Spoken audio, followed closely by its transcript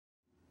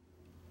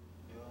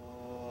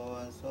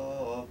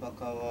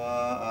คะวะ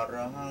อะร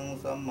ะหัง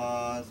สัมมา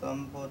สัม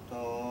พุทโธ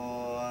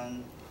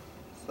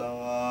ส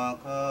วาก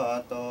ขา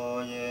โต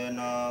เย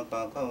นะภ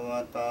ะคะวะ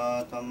ตา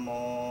ธัมโม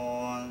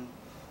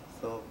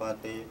สุป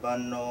ฏิปั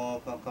นโน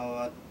ภะคะว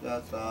ะ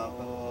สะโพ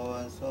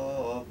โส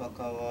ภะค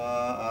ะวะ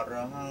อะร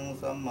ะหัง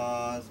สัมมา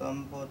สัม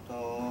พุทโธ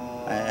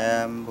I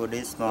am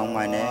Buddhist monk.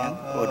 My name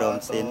Udom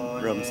Sin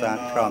Rumsan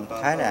from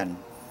Thailand.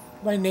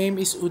 My name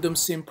is Udom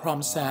Sim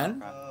Promsan,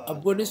 a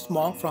Buddhist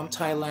monk from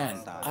Thailand.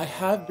 I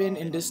have been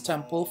in this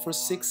temple for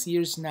 6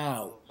 years now.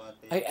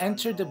 I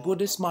entered the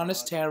Buddhist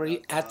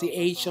monastery at the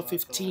age of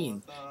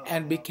 15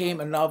 and became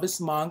a novice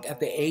monk at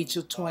the age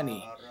of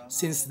 20.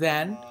 Since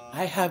then,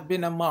 I have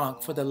been a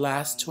monk for the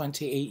last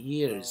 28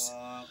 years.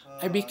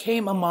 I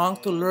became a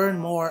monk to learn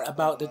more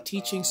about the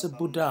teachings of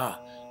Buddha,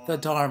 the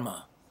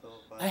Dharma.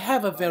 I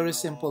have a very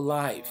simple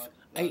life.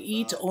 I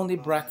eat only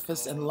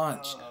breakfast and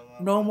lunch,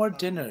 no more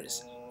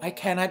dinners. I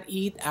cannot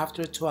eat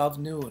after 12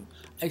 noon.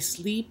 I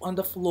sleep on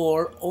the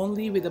floor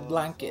only with a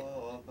blanket.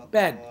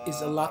 Bed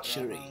is a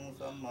luxury.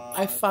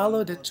 I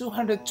follow the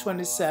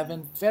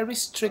 227 very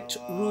strict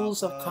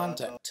rules of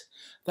conduct.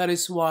 That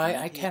is why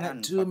I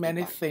cannot do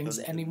many things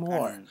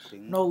anymore.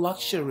 No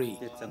luxury,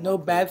 no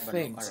bad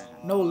things,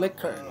 no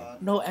liquor,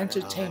 no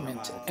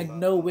entertainment, and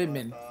no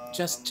women,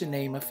 just to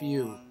name a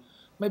few.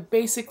 My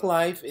basic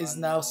life is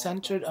now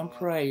centered on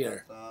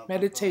prayer,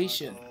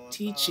 meditation,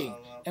 teaching,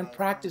 and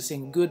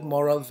practicing good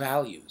moral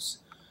values.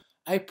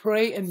 I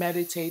pray and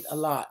meditate a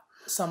lot.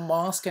 Some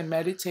monks can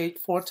meditate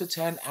 4 to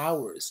 10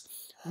 hours.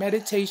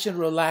 Meditation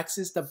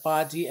relaxes the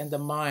body and the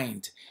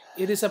mind.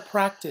 It is a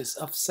practice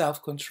of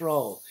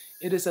self-control.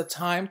 It is a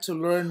time to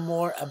learn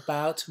more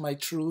about my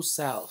true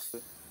self.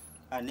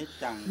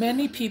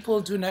 Many people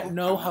do not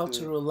know how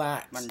to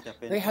relax.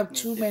 They have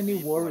too many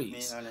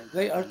worries.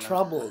 They are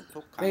troubled.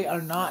 They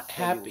are not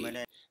happy.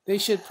 They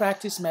should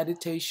practice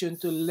meditation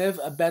to live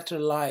a better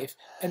life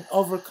and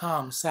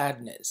overcome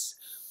sadness.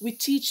 We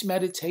teach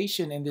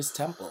meditation in this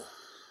temple.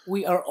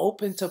 We are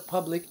open to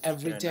public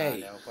every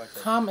day.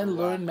 Come and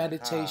learn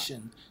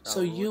meditation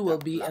so you will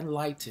be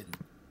enlightened.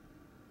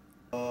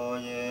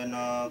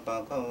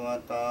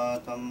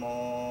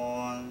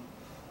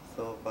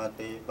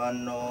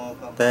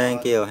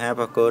 Thank you. Have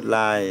a good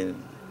life.